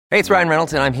Hey, it's Ryan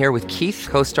Reynolds, and I'm here with Keith,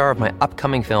 co-star of my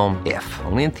upcoming film, If,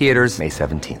 only in theaters May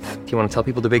 17th. Do you want to tell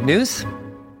people the big news?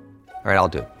 All right, I'll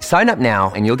do it. Sign up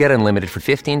now and you'll get unlimited for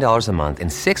 $15 a month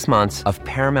and 6 months of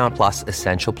Paramount Plus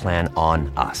Essential Plan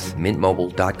on us.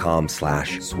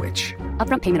 MintMobile.com/switch.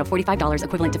 Upfront payment of $45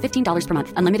 equivalent to $15 per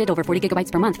month. Unlimited over 40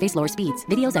 gigabytes per month. Face lower speeds.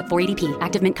 Videos at 480p.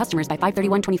 Active Mint customers by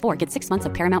 531.24 get 6 months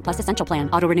of Paramount Plus Essential Plan.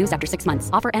 Auto renews after 6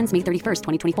 months. Offer ends May 31st,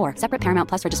 2024. Separate Paramount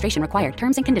Plus registration required.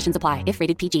 Terms and conditions apply if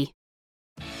rated PG.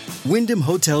 Wyndham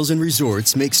Hotels &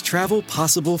 Resorts makes travel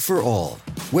possible for all.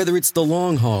 Whether it's the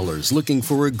long haulers looking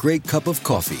for a great cup of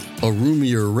coffee, a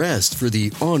roomier rest for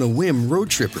the on-a-whim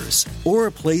road trippers, or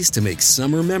a place to make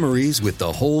summer memories with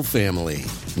the whole family.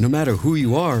 No matter who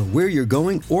you are, where you're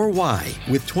going, or why,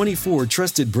 with 24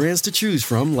 trusted brands to choose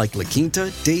from like La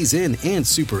Quinta, Days Inn, and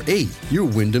Super 8, your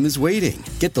Wyndham is waiting.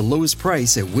 Get the lowest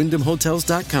price at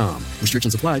WyndhamHotels.com.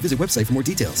 Restrictions apply. Visit website for more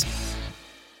details.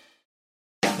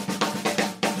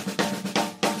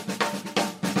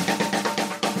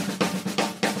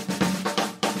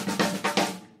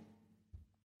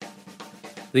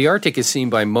 The Arctic is seen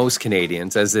by most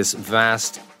Canadians as this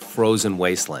vast, frozen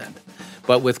wasteland.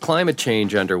 But with climate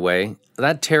change underway,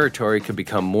 that territory could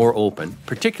become more open,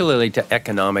 particularly to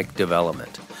economic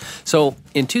development. So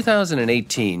in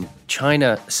 2018,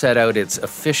 China set out its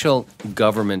official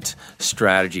government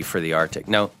strategy for the Arctic.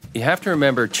 Now, you have to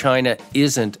remember China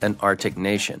isn't an Arctic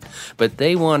nation, but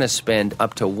they want to spend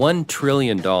up to $1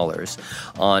 trillion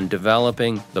on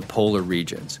developing the polar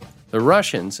regions. The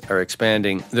Russians are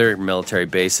expanding their military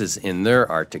bases in their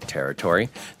Arctic territory.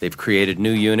 They've created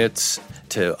new units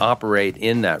to operate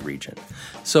in that region.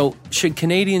 So, should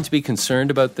Canadians be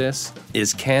concerned about this?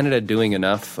 Is Canada doing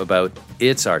enough about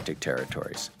its Arctic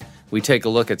territories? We take a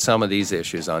look at some of these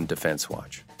issues on Defense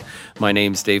Watch. My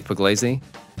name's Dave Pugliese.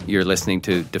 You're listening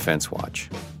to Defense Watch.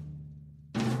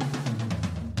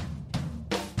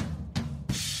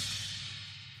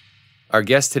 Our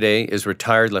guest today is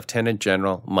retired Lieutenant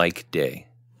General Mike Day.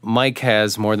 Mike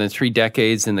has more than 3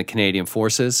 decades in the Canadian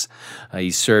Forces.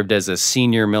 He served as a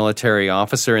senior military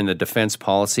officer in the Defense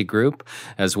Policy Group,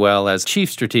 as well as Chief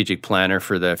Strategic Planner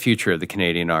for the future of the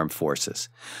Canadian Armed Forces.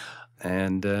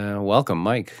 And welcome,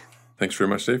 Mike. Thanks very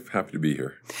much, Dave. Happy to be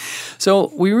here. So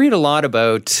we read a lot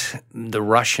about the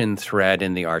Russian threat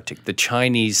in the Arctic, the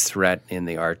Chinese threat in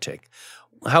the Arctic.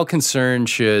 How concerned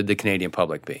should the Canadian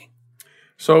public be?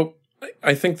 So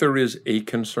I think there is a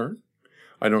concern.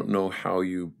 I don't know how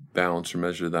you balance or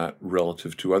measure that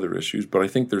relative to other issues, but I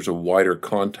think there's a wider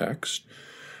context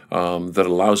that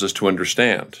allows us to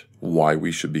understand why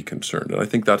we should be concerned. And I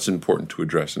think that's important to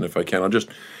address. And if I can,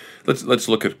 let's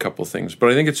look at a couple of things.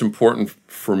 But I think it's important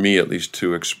for me, at least,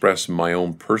 to express my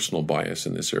own personal bias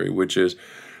in this area, which is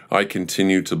I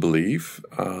continue to believe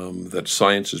that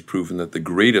science has proven that the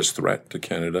greatest threat to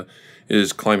Canada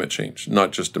is climate change,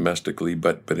 not just domestically,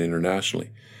 but internationally.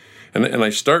 And I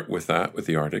start with that, with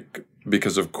the Arctic,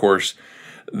 because, of course,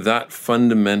 that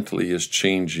fundamentally is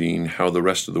changing how the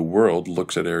rest of the world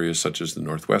looks at areas such as the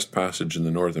Northwest Passage and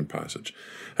the Northern Passage.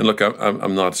 And look,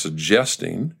 I'm not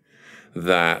suggesting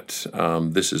that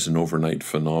this is an overnight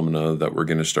phenomena, that we're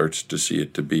going to start to see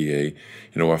it to be a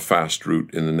fast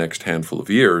route in the next handful of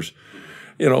years.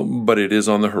 But it is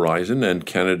on the horizon, and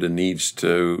Canada needs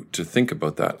to think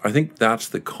about that. I think that's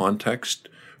the context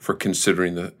for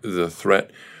considering the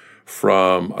threat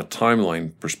from a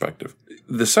timeline perspective.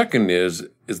 The second is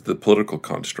the political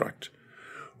construct.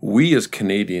 We as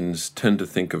Canadians tend to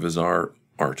think of as our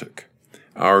Arctic,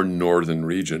 our northern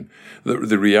region.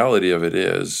 The reality of it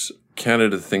is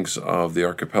Canada thinks of the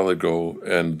archipelago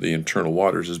and the internal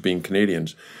waters as being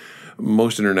Canadians.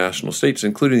 Most international states,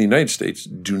 including the United States,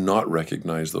 do not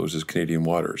recognize those as Canadian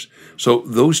waters. So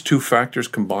those two factors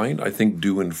combined, I think,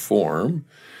 do inform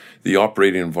the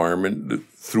operating environment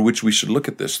through which we should look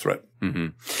at this threat. Mm-hmm.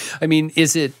 I mean,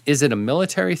 is it a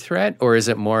military threat, or is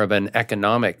it more of an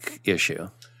economic issue?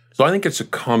 So I think it's a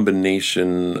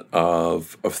combination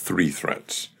of 3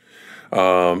 threats.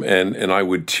 And I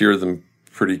would tier them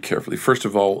pretty carefully. First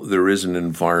of all, there is an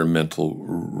environmental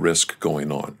risk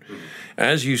going on.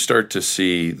 As you start to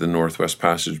see the Northwest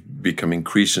Passage become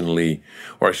increasingly,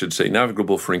 or I should say,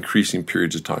 navigable for increasing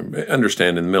periods of time.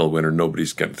 Understand, in the middle of winter,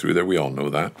 nobody's getting through there. We all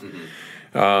know that.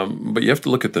 Mm-hmm. But you have to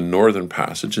look at the Northern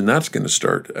Passage, and that's going to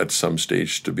start at some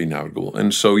stage to be navigable.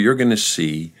 And so you're going to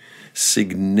see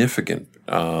significant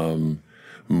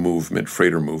movement,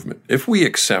 freighter movement. If we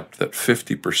accept that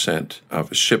 50%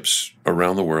 of ships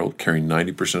around the world carry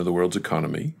 90% of the world's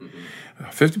economy,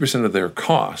 50% of their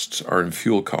costs are in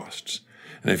fuel costs.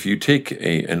 And if you take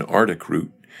an Arctic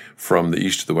route from the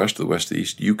east to the west to the west to the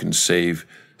east, you can save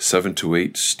 7 to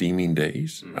 8 steaming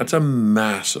days. That's a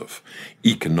massive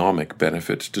economic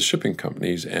benefit to shipping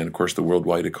companies and, of course, the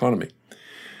worldwide economy.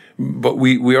 But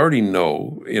we already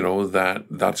know, that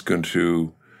that's going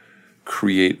to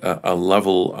create a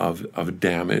level of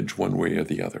damage one way or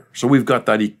the other. So we've got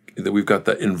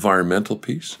that environmental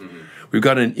piece. We've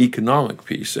got an economic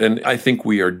piece, and I think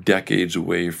we are decades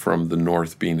away from the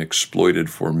North being exploited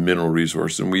for mineral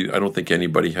resources. And I don't think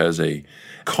anybody has a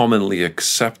commonly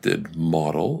accepted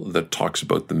model that talks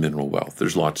about the mineral wealth.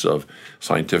 There's lots of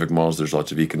scientific models, there's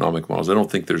lots of economic models. I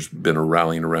don't think there's been a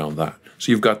rallying around that.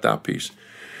 So you've got that piece.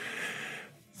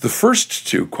 The first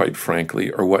two, quite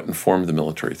frankly, are what inform the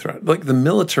military threat. Like, the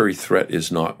military threat is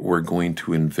not, we're going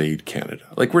to invade Canada.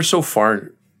 Like, we're so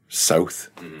far south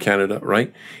Canada,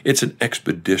 right? It's an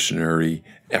expeditionary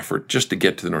effort just to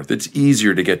get to the north. It's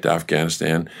easier to get to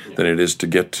Afghanistan than it is to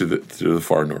get to the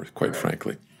far north, quite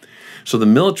frankly. So the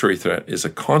military threat is a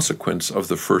consequence of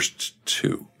the first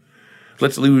two.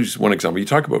 Let's use one example. You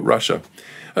talk about Russia.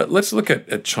 Let's look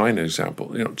at China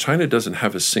example. China doesn't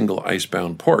have a single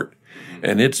icebound port,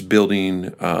 and it's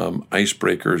building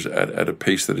icebreakers at a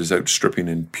pace that is outstripping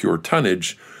in pure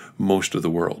tonnage most of the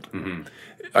world.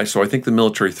 So I think the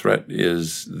military threat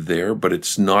is there, but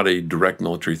it's not a direct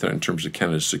military threat in terms of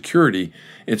Canada's security.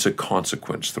 It's a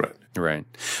consequence threat. Right.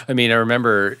 I mean, I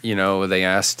remember, they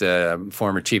asked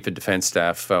former Chief of Defense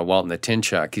Staff Walton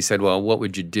Natinchuk. He said, well, what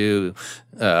would you do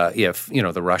if,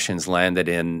 the Russians landed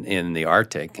in the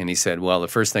Arctic? And he said, well, the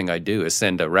first thing I'd do is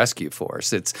send a rescue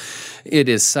force. It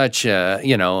is such a,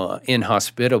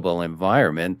 inhospitable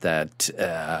environment that,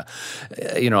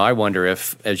 I wonder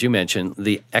if, as you mentioned,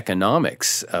 the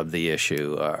economics of the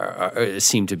issue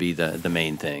seem to be the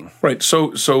main thing. Right.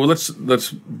 So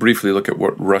let's briefly look at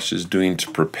what Russia's doing to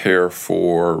prepare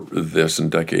for this in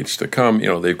decades to come.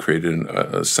 They've created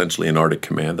essentially an Arctic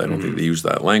Command. I don't think they use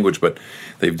that language, but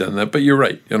they've done that. But you're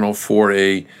right. For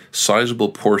a sizable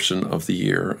portion of the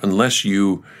year, unless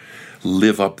you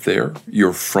live up there,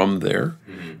 you're from there,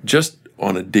 just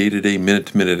on a day-to-day,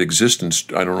 minute-to-minute existence,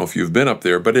 I don't know if you've been up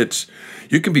there, but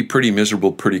you can be pretty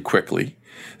miserable pretty quickly.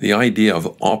 The idea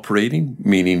of operating,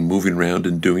 meaning moving around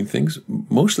and doing things,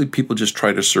 mostly people just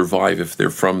try to survive if they're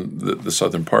from the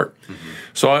southern part.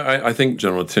 So I think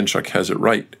General Natinchuk has it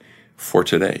right for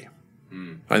today.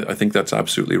 I think that's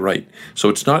absolutely right. So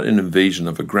it's not an invasion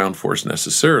of a ground force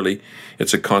necessarily.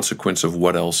 It's a consequence of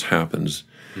what else happens.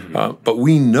 But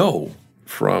we know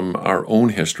from our own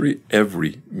history,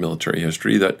 every military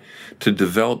history, that to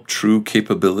develop true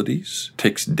capabilities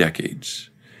takes decades.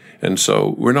 And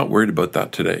so we're not worried about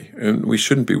that today, and we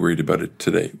shouldn't be worried about it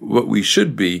today. What we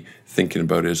should be thinking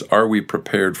about is, are we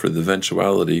prepared for the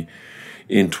eventuality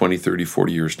in 20, 30,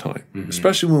 40 years' time?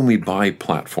 Especially when we buy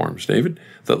platforms, David,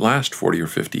 that last 40 or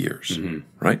 50 years,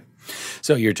 right?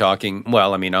 So you're talking,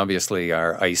 well, I mean, obviously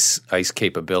our ice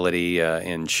capability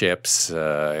in ships,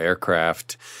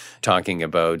 aircraft, talking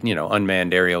about,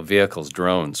 unmanned aerial vehicles,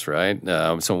 drones, right?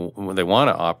 So they want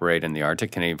to operate in the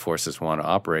Arctic. Canadian forces want to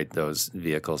operate those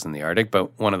vehicles in the Arctic.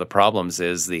 But one of the problems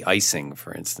is the icing,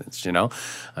 for instance,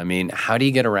 I mean, how do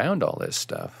you get around all this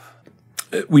stuff?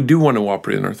 We do want to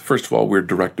operate in Earth. First of all, we're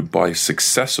directed by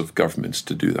successive governments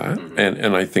to do that.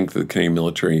 And I think the Canadian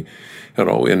military,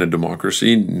 in a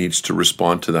democracy, needs to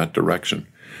respond to that direction.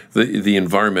 The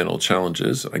environmental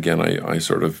challenges, again, I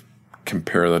sort of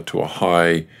compare that to a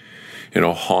high,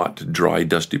 hot, dry,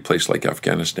 dusty place like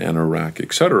Afghanistan, Iraq,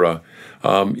 etc.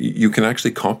 You can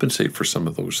actually compensate for some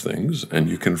of those things, and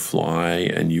you can fly,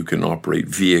 and you can operate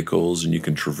vehicles, and you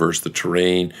can traverse the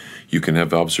terrain, you can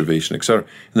have observation, etc.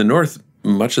 In the North,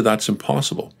 much of that's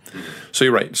impossible. So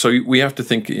you're right. So we have to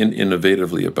think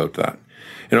innovatively about that.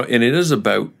 And it is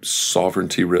about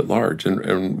sovereignty writ large.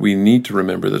 And we need to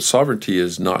remember that sovereignty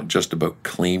is not just about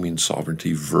claiming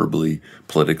sovereignty verbally,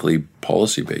 politically,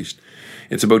 policy-based.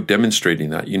 It's about demonstrating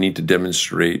that. You need to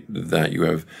demonstrate that you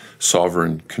have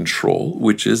sovereign control,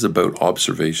 which is about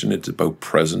observation, it's about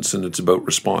presence, and it's about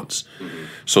response.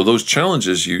 So those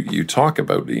challenges you talk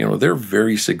about, they're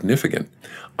very significant.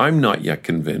 I'm not yet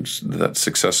convinced that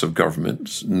successive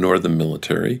governments, nor the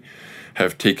military,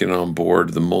 have taken on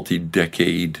board the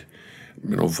multi-decade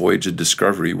voyage of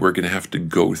discovery we're going to have to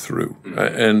go through.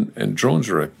 And drones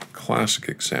are a classic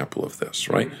example of this,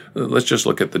 right? Let's just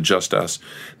look at the JUSTAS,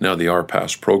 now the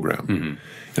RPAS program.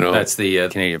 That's the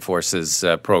Canadian Forces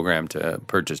program to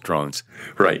purchase drones.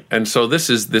 Right. And so this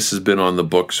has been on the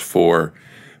books for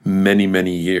many,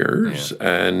 many years,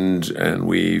 and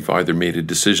we've either made a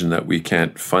decision that we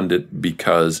can't fund it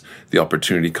because the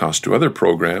opportunity cost to other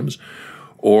programs,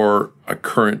 or a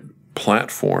current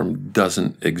platform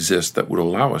doesn't exist that would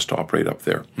allow us to operate up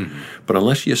there. But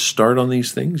unless you start on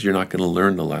these things, you're not going to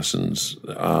learn the lessons.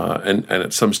 And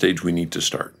at some stage, we need to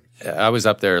start. I was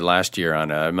up there last year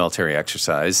on a military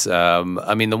exercise.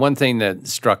 The one thing that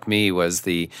struck me was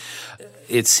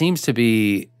it seems to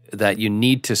be that you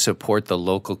need to support the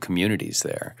local communities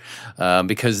there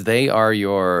because they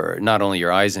are not only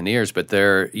your eyes and ears, but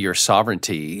they're your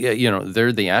sovereignty.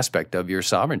 They're the aspect of your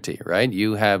sovereignty, right?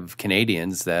 You have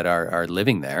Canadians that are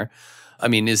living there.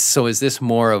 Is this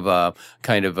more of a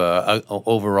kind of a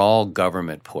overall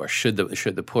government push? Should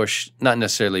the push not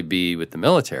necessarily be with the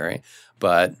military,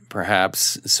 but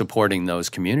perhaps supporting those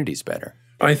communities better?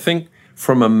 I think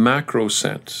from a macro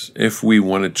sense, if we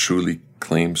want to truly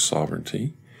claim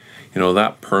sovereignty,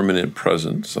 that permanent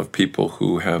presence of people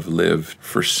who have lived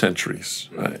for centuries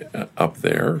up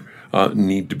there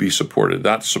need to be supported.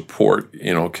 That support,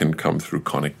 can come through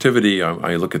connectivity.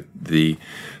 I look at the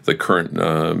current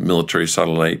military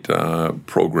satellite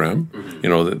program,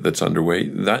 that's underway.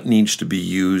 That needs to be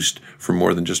used for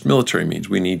more than just military means.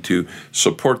 We need to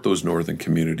support those northern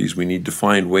communities. We need to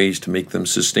find ways to make them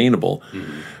sustainable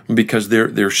because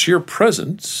their sheer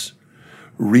presence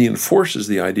reinforces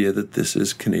the idea that this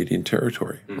is Canadian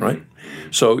territory, right?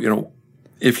 So,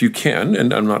 if you can,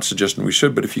 and I'm not suggesting we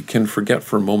should, but if you can forget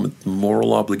for a moment the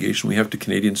moral obligation we have to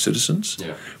Canadian citizens,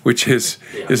 which is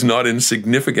not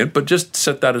insignificant, but just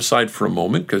set that aside for a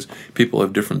moment because people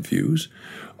have different views.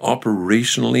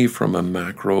 Operationally, from a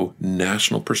macro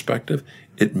national perspective,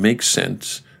 it makes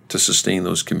sense to sustain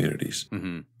those communities.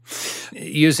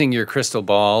 Using your crystal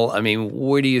ball,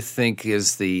 where do you think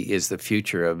is the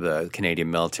future of the Canadian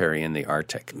military in the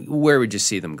Arctic? Where would you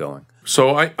see them going?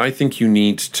 So I think you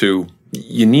need to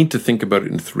think about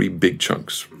it in three big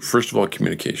chunks. First of all,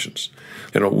 communications.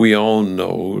 We all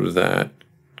know that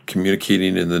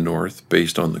communicating in the north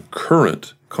based on the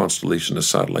current constellation of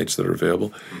satellites that are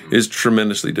available is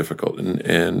tremendously difficult,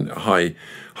 and high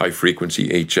frequency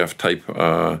HF type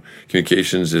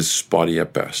communications is spotty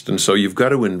at best. And so you've got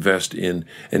to invest in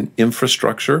an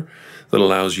infrastructure that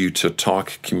allows you to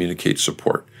talk, communicate,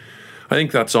 support. I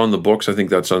think that's on the books. I think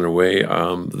that's underway.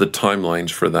 The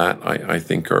timelines for that, I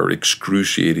think, are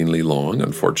excruciatingly long,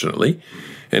 unfortunately.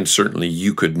 And certainly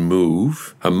you could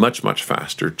move much, much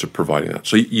faster to providing that.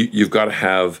 So you've got to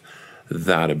have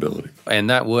that ability. And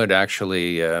that would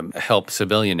actually help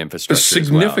civilian infrastructure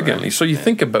significantly. As well, right? So you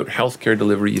think about healthcare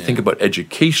delivery, you think about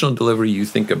educational delivery, you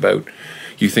think about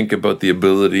the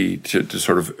ability to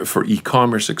sort of, for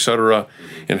e-commerce, et cetera.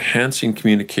 Enhancing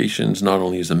communications not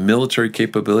only is a military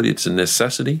capability, it's a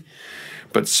necessity,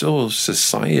 but civil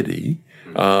society,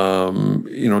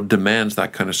 demands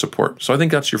that kind of support. So I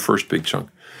think that's your first big chunk.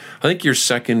 I think your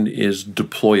second is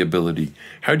deployability.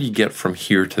 How do you get from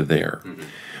here to there?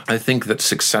 I think that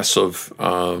successive,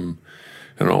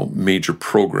 major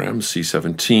programs,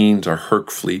 C-17s, our Herc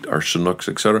fleet, our Chinooks,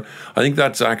 et cetera, I think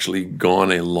that's actually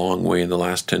gone a long way in the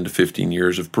last 10 to 15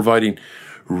 years of providing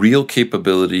real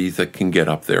capability that can get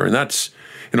up there. And that's,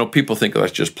 people think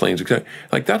that's just planes, etc.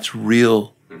 Like that's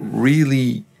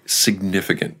really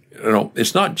significant.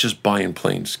 It's not just buying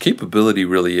planes. Capability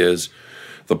really is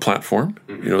the platform,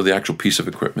 the actual piece of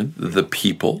equipment, the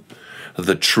people,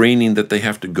 the training that they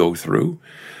have to go through,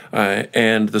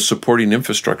 and the supporting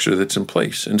infrastructure that's in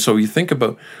place. And so you think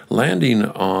about landing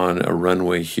on a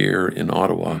runway here in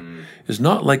Ottawa is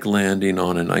not like landing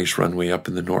on an ice runway up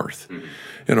in the north.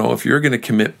 If you're going to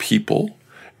commit people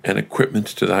and equipment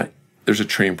to that, there's a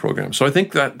training program. So I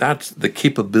think that's the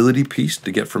capability piece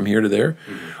to get from here to there.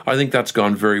 I think that's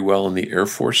gone very well on the Air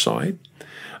Force side.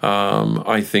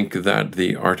 I think that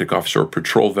the Arctic Offshore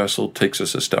Patrol Vessel takes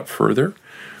us a step further.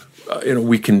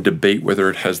 We can debate whether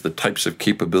it has the types of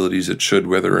capabilities it should,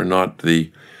 whether or not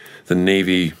the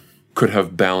Navy could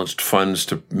have balanced funds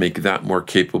to make that more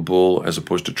capable as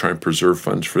opposed to try and preserve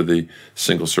funds for the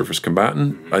single surface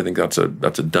combatant. I think that's a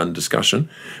done discussion.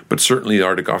 But certainly the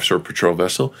Arctic Offshore Patrol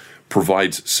Vessel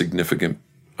provides significant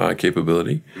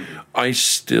capability. I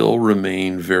still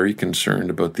remain very concerned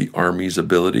about the Army's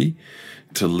ability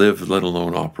to live, let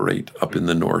alone operate up in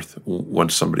the north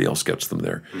once somebody else gets them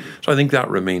there. So I think that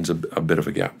remains a bit of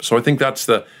a gap. So I think that's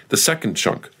the second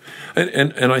chunk.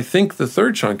 And I think the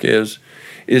third chunk is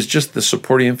just the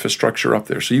supporting infrastructure up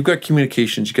there. So you've got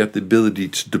communications, you've got the ability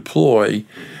to deploy.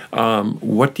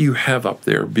 What do you have up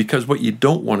there? Because what you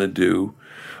don't want to do,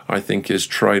 I think, is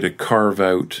try to carve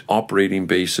out operating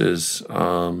bases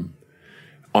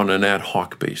on an ad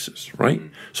hoc basis, right?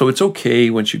 So it's okay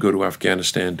once you go to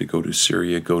Afghanistan, to go to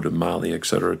Syria, go to Mali, et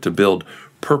cetera, to build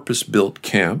purpose-built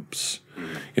camps,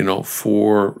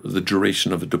 for the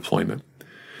duration of a deployment.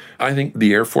 I think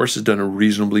the Air Force has done a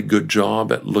reasonably good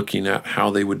job at looking at how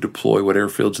they would deploy, what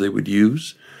airfields they would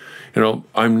use.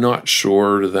 I'm not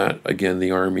sure that, again,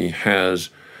 the Army has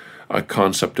a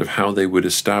concept of how they would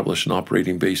establish an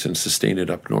operating base and sustain it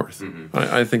up north.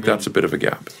 I think that's a bit of a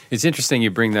gap. It's interesting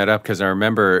you bring that up because I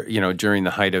remember, during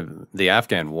the height of the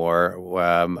Afghan war,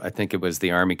 I think it was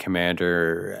the Army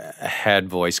commander had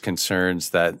voiced concerns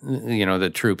that, the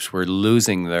troops were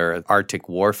losing their Arctic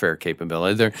warfare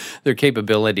capability, their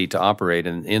capability to operate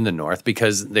in the north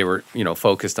because they were,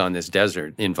 focused on this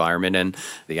desert environment and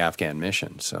the Afghan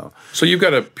mission. So you've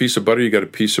got a piece of butter, you got a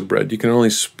piece of bread. You can only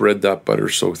spread that butter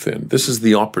so thin. This is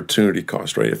the opportunity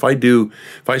cost, right? If I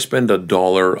spend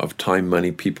 $1 of time,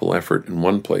 money, people, effort in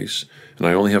one place, and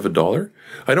I only have $1,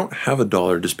 I don't have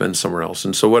 $1 to spend somewhere else.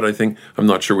 And so what I'm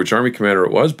not sure which Army commander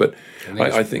it was, but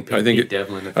I think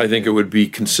it would be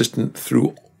consistent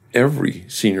through every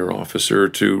senior officer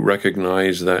to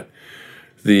recognize that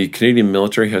the Canadian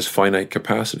military has finite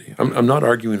capacity. I'm not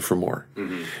arguing for more.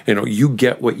 You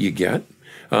get what you get.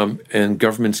 And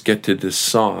governments get to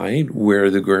decide where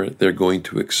they're going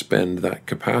to expend that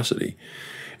capacity.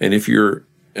 And if you're,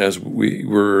 as we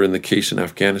were in the case in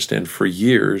Afghanistan for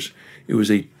years, it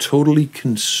was a totally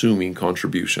consuming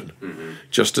contribution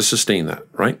just to sustain that,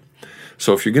 right?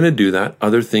 So if you're going to do that,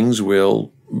 other things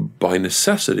will, by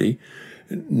necessity,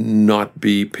 not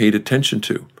be paid attention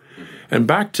to. And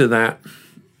back to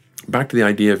the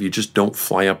idea of you just don't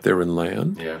fly up there and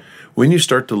land. Yeah. When you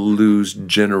start to lose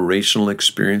generational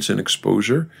experience and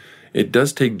exposure, it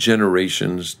does take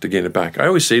generations to gain it back. I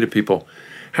always say to people,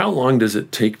 how long does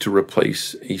it take to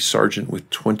replace a sergeant with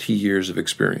 20 years of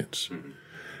experience?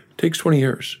 It takes 20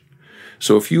 years.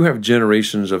 So if you have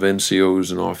generations of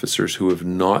NCOs and officers who have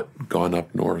not gone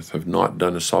up north, have not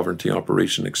done a sovereignty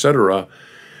operation, etc.,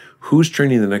 who's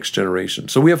training the next generation?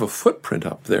 So we have a footprint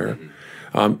up there.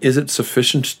 Is it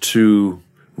sufficient to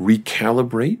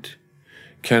recalibrate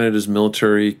Canada's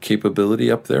military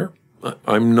capability up there?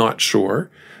 I'm not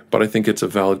sure, but I think it's a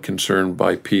valid concern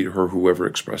by Pete or whoever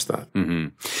expressed that.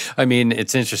 I mean,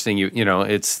 it's interesting.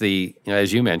 It's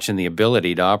as you mentioned, the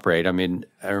ability to operate. I mean,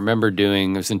 I remember it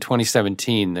was in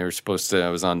 2017. I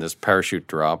was on this parachute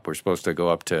drop. We're supposed to go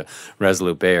up to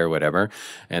Resolute Bay or whatever,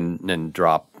 and then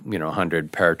drop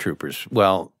 100 paratroopers.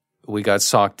 Well, we got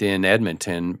socked in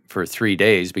Edmonton for 3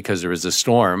 days because there was a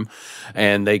storm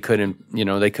and they couldn't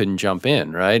jump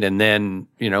in, right? And then,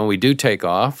 we do take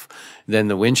off. Then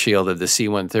the windshield of the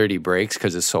C-130 breaks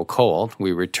because it's so cold.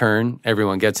 We return.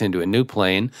 Everyone gets into a new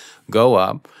plane, go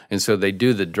up. And so they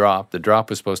do the drop. The drop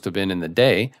was supposed to have been in the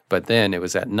day, but then it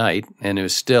was at night, and it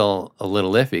was still a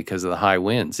little iffy because of the high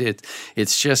winds.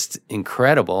 It's just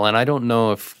incredible. And I don't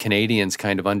know if Canadians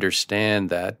kind of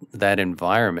understand that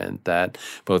environment that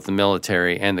both the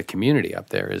military and the community up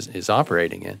there is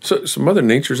operating in. So Mother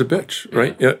Nature's a bitch,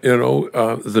 right? Yeah.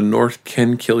 The North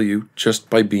can kill you just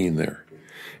by being there.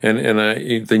 And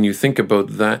then you think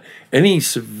about that. Any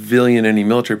civilian, any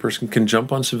military person can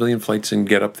jump on civilian flights and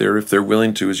get up there if they're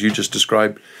willing to, as you just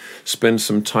described, spend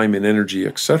some time and energy,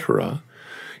 etc.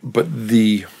 But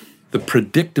the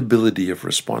predictability of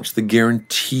response, the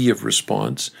guarantee of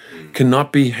response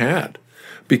cannot be had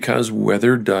because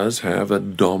weather does have a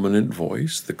dominant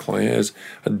voice. The client has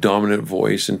a dominant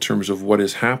voice in terms of what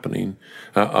is happening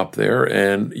up there,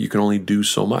 and you can only do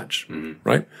so much,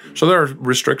 right? So there are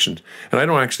restrictions. And I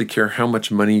don't actually care how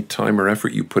much money, time, or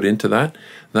effort you put into that.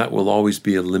 That will always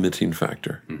be a limiting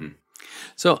factor.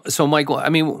 So Michael, I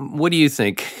mean, what do you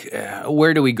think?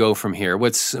 Where do we go from here?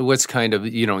 What's kind of,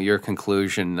 your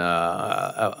conclusion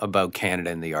about Canada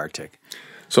and the Arctic?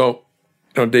 So,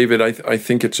 David, I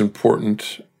think it's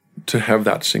important to have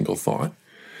that single thought,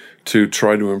 to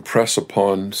try to impress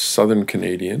upon Southern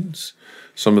Canadians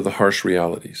some of the harsh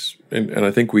realities. And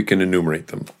I think we can enumerate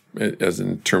them as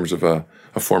in terms of a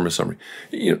form of summary.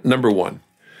 Number one,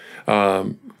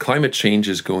 climate change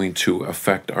is going to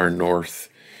affect our North.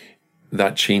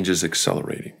 That change is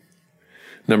accelerating.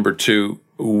 Number two,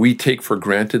 we take for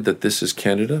granted that this is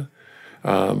Canada.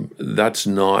 That's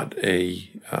not a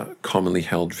commonly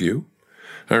held view.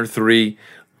 Number three,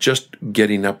 just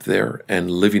getting up there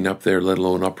and living up there, let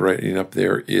alone operating up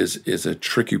there, is a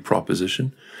tricky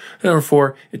proposition. Number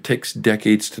four, it takes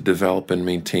decades to develop and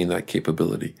maintain that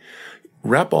capability.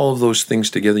 Wrap all of those things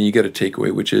together and you get a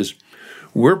takeaway, which is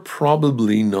we're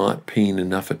probably not paying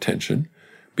enough attention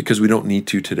because we don't need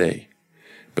to today.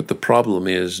 But the problem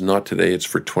is not today, it's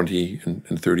for 20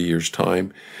 and 30 years'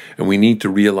 time. And we need to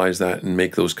realize that and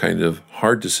make those kind of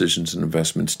hard decisions and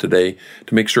investments today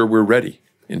to make sure we're ready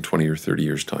in 20 or 30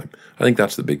 years' time. I think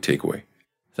that's the big takeaway.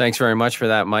 Thanks very much for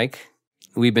that, Mike.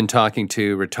 We've been talking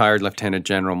to retired Lieutenant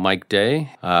General Mike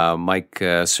Day. Mike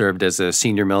served as a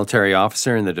senior military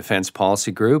officer in the Defense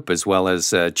Policy Group, as well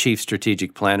as Chief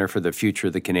Strategic Planner for the future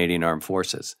of the Canadian Armed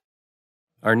Forces.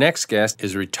 Our next guest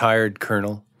is retired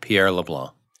Colonel Pierre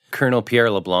LeBlanc. Colonel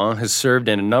Pierre LeBlanc has served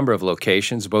in a number of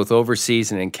locations, both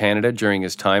overseas and in Canada, during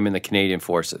his time in the Canadian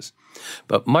Forces.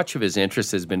 But much of his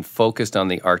interest has been focused on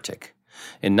the Arctic.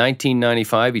 In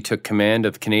 1995, he took command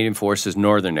of Canadian Forces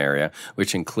Northern Area,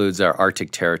 which includes our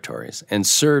Arctic territories, and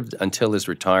served until his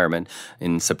retirement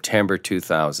in September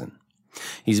 2000.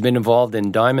 He's been involved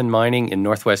in diamond mining in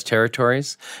Northwest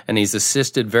Territories, and he's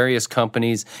assisted various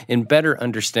companies in better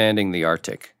understanding the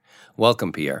Arctic.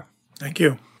 Welcome, Pierre. Thank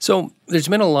you. So there's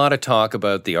been a lot of talk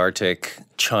about the Arctic,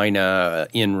 China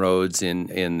inroads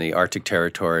in the Arctic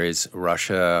territories,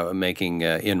 Russia making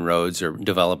inroads or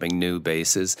developing new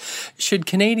bases. Should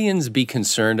Canadians be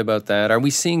concerned about that? Are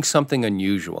we seeing something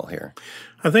unusual here?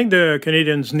 I think the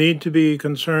Canadians need to be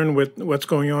concerned with what's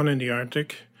going on in the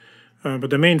Arctic, but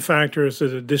the main factor is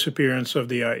the disappearance of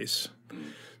the ice.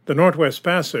 The Northwest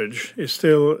Passage is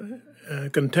still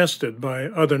contested by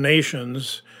other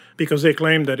nations because they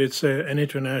claim that it's an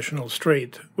international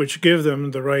strait, which gives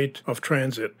them the right of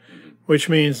transit, which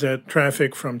means that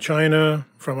traffic from China,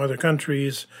 from other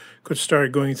countries, could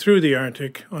start going through the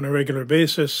Arctic on a regular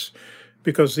basis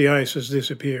because the ice has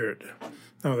disappeared.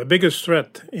 Now, the biggest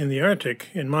threat in the Arctic,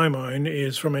 in my mind,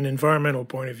 is from an environmental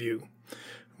point of view.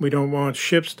 We don't want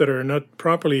ships that are not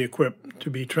properly equipped to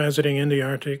be transiting in the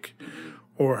Arctic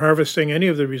or harvesting any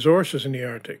of the resources in the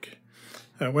Arctic.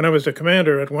 When I was the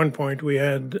commander, at one point we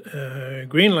had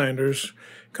Greenlanders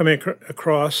coming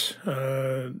across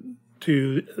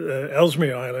to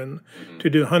Ellesmere Island to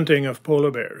do hunting of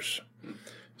polar bears.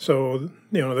 So,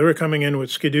 they were coming in with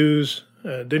skidoos,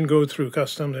 didn't go through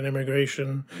customs and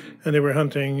immigration, and they were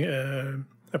hunting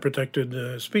a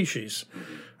protected species.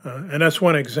 And that's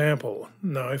one example.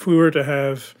 Now, if we were to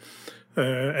have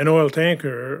an oil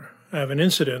tanker have an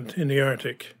incident in the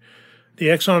Arctic, the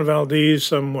Exxon Valdez,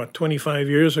 25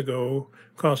 years ago,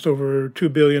 cost over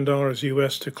 $2 billion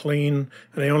US to clean,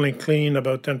 and they only cleaned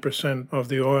about 10% of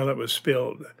the oil that was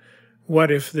spilled. What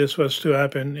if this was to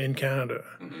happen in Canada?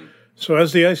 So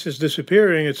as the ice is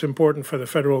disappearing, it's important for the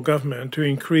federal government to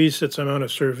increase its amount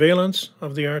of surveillance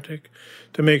of the Arctic,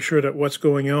 to make sure that what's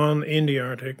going on in the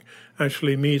Arctic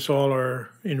actually meets all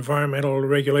our environmental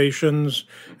regulations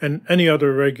and any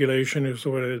other regulation,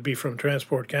 whether it be from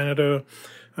Transport Canada,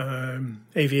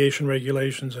 aviation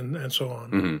regulations, and so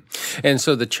on. Mm-hmm. And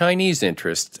so the Chinese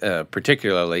interest,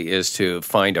 particularly, is to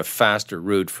find a faster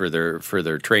route for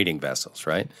their trading vessels,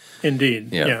 right?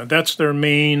 Indeed. Yeah, that's their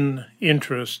main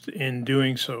interest in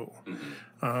doing so.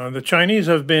 The Chinese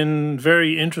have been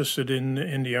very interested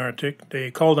in the Arctic.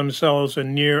 They call themselves a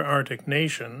near Arctic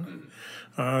nation.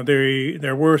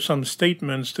 There were some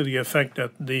statements to the effect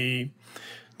that the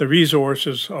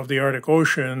resources of the Arctic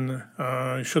Ocean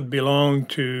should belong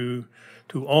to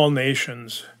all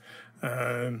nations.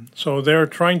 So they're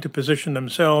trying to position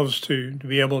themselves to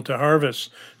be able to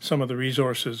harvest some of the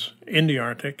resources in the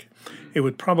Arctic. It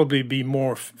would probably be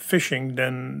more fishing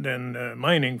than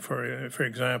mining, for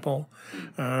example.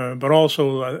 But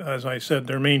also, as I said,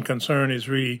 their main concern is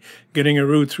really getting a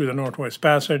route through the Northwest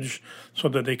Passage so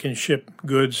that they can ship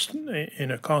goods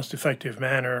in a cost-effective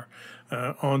manner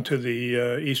onto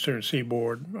the eastern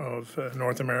seaboard of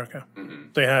North America.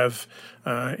 They have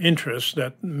interests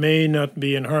that may not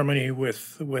be in harmony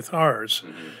with ours.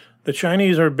 The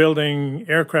Chinese are building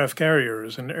aircraft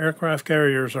carriers, and aircraft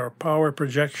carriers are a power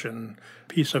projection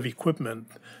piece of equipment.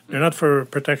 They're not for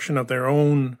protection of their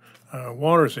own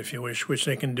waters, if you wish, which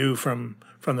they can do from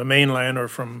the mainland or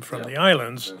from the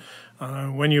islands.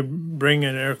 When you bring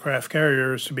in aircraft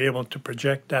carriers to be able to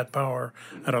project that power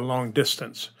at a long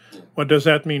distance. What does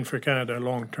that mean for Canada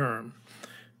long term?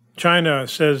 China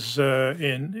says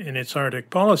in its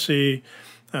Arctic policy,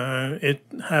 it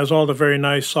has all the very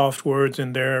nice soft words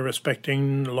in there,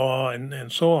 respecting law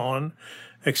and so on,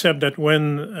 except that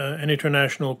when an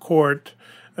international court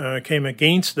came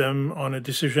against them on a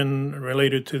decision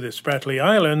related to the Spratly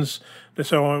Islands, they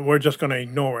said, oh, we're just going to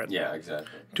ignore it. Yeah, exactly.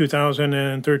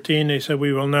 2013, they said,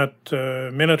 we will not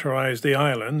militarize the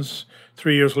islands.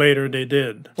 3 years later, they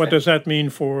did. What does that mean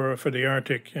for the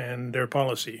Arctic and their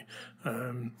policy?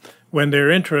 When their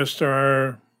interests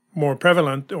are more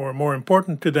prevalent or more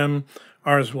important to them,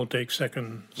 ours will take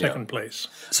second place.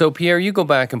 So, Pierre, you go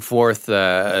back and forth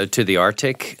to the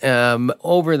Arctic.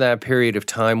 Over that period of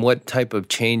time, what type of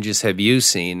changes have you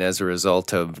seen as a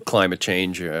result of climate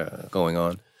change going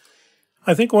on?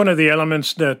 I think one of the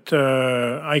elements that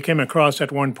I came across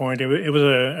at one point, it was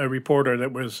a reporter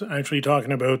that was actually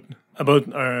talking about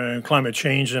climate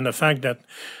change and the fact that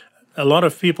a lot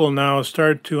of people now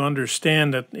start to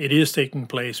understand that it is taking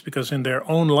place because in their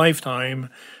own lifetime,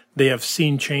 they have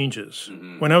seen changes.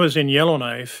 Mm-hmm. When I was in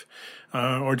Yellowknife,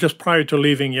 or just prior to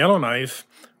leaving Yellowknife,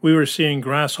 we were seeing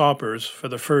grasshoppers for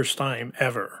the first time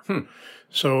ever.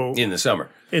 So in the summer.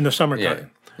 In the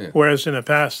summertime. Yeah. Whereas in the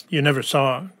past, you never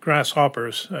saw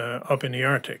grasshoppers up in the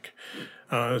Arctic.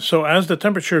 So as the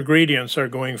temperature gradients are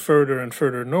going further and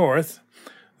further north,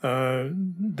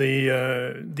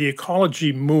 the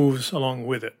ecology moves along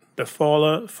with it. The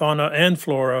fauna and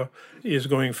flora is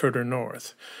going further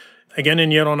north. Again,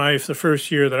 in Yellowknife, the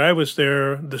first year that I was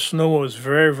there, the snow was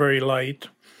very, very light,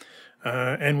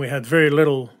 and we had very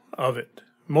little of it.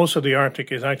 Most of the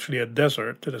Arctic is actually a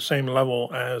desert to the same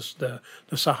level as the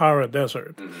Sahara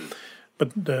Desert. Mm-hmm.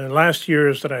 But the last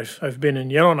years that I've been in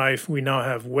Yellowknife, we now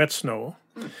have wet snow,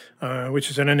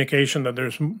 which is an indication that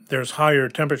there's higher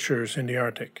temperatures in the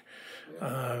Arctic.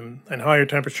 And higher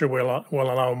temperature will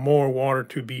allow more water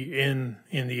to be in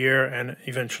the air and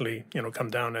eventually, come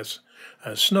down as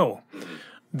snow. Mm-hmm.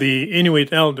 The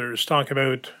Inuit elders talk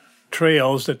about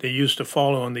trails that they used to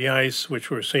follow on the ice, which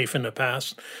were safe in the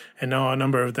past, and now a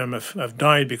number of them have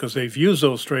died because they've used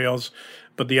those trails,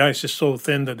 but the ice is so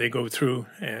thin that they go through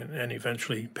and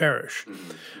eventually perish.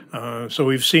 So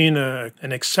we've seen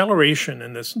an acceleration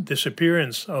in this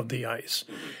disappearance of the ice.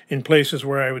 In places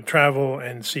where I would travel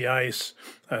and see ice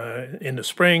in the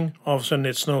spring, all of a sudden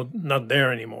it's not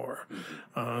there anymore.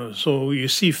 So you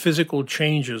see physical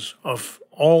changes of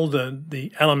all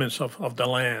the elements of the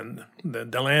land,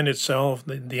 the land itself,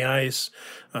 the ice,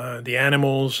 the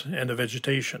animals, and the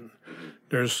vegetation.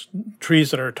 There's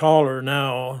trees that are taller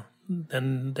now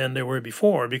than they were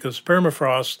before because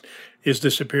permafrost is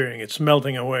disappearing. It's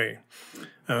melting away.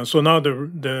 So now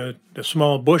the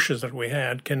small bushes that we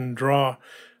had can draw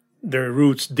their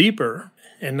roots deeper,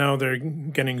 and now they're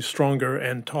getting stronger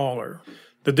and taller.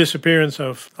 The disappearance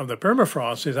of the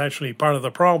permafrost is actually part of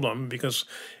the problem because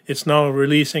it's now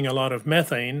releasing a lot of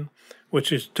methane,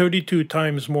 which is 32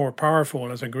 times more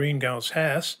powerful as a greenhouse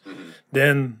gas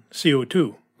than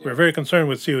CO2. We're very concerned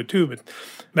with CO2, but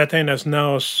methane has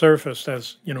now surfaced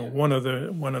as one of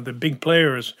the big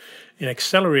players in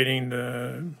accelerating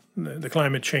the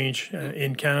climate change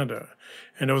in Canada.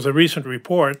 And there was a recent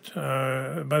report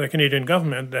by the Canadian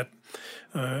government that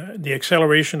the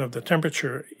acceleration of the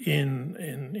temperature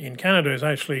in Canada is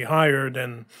actually higher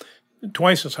than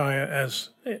twice as high as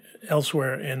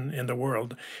elsewhere in the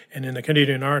world, and in the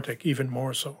Canadian Arctic even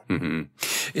more so. Mm-hmm.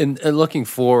 And looking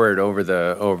forward over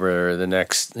the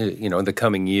next the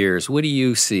coming years, what do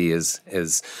you see as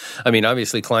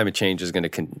obviously climate change is going to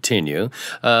continue.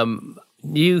 Do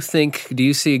you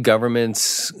see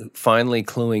governments finally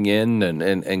cluing in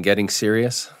and getting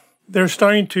serious? They're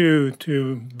starting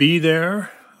to be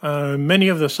there. Many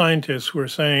of the scientists were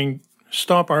saying,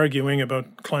 stop arguing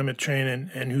about climate change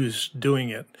and who's doing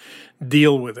it.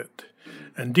 Deal with it.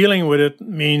 And dealing with it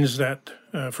means that,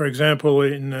 for example,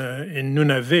 in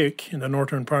Nunavik, in the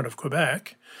northern part of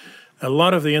Quebec, a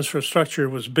lot of the infrastructure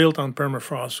was built on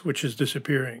permafrost, which is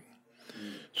disappearing.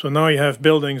 So now you have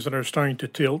buildings that are starting to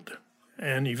tilt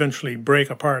and eventually break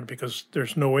apart because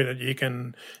there's no way that you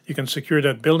can secure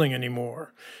that building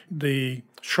anymore. The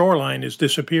shoreline is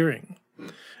disappearing.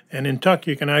 And in Tuk,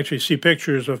 you can actually see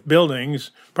pictures of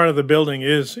buildings. Part of the building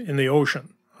is in the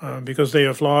ocean because they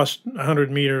have lost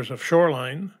 100 meters of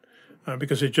shoreline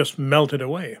because it just melted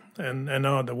away. And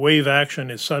now the wave action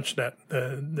is such that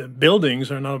the buildings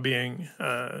are now being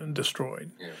destroyed.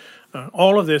 Yeah.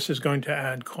 All of this is going to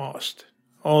add cost.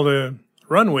 All the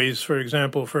runways, for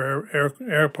example, for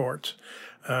airports,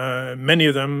 many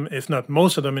of them, if not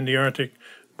most of them in the Arctic,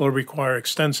 will require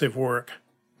extensive work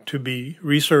to be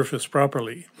resurfaced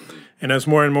properly. And as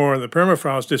more and more of the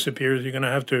permafrost disappears, you're going to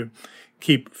have to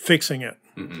keep fixing it.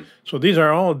 Mm-hmm. So these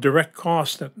are all direct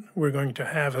costs that we're going to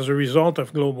have as a result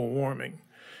of global warming.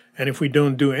 And if we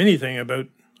don't do anything about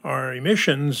our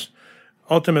emissions,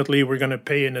 ultimately we're going to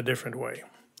pay in a different way.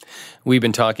 We've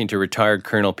been talking to retired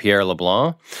Colonel Pierre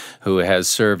LeBlanc, who has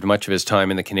served much of his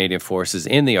time in the Canadian Forces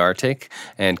in the Arctic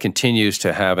and continues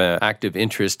to have an active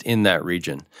interest in that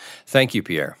region. Thank you,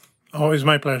 Pierre. Always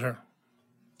my pleasure.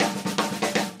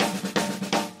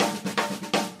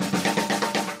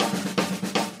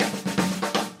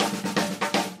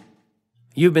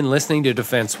 You've been listening to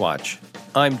Defense Watch.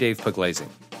 I'm Dave Puglazing.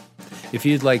 If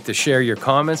you'd like to share your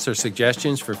comments or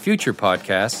suggestions for future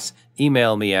podcasts,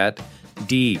 email me at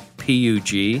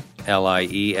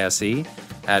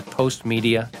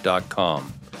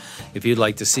dpugliese@postmedia.com. If you'd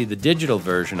like to see the digital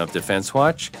version of Defense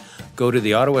Watch, go to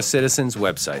the Ottawa Citizen's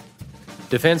website.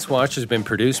 Defense Watch has been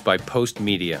produced by Post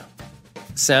Media.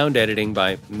 Sound editing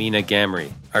by Mina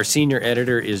Gamry. Our senior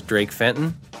editor is Drake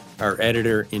Fenton. Our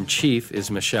editor-in-chief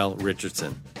is Michelle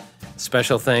Richardson.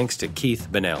 Special thanks to Keith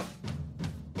Bennell.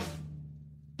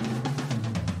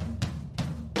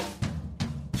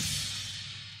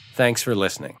 Thanks for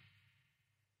listening.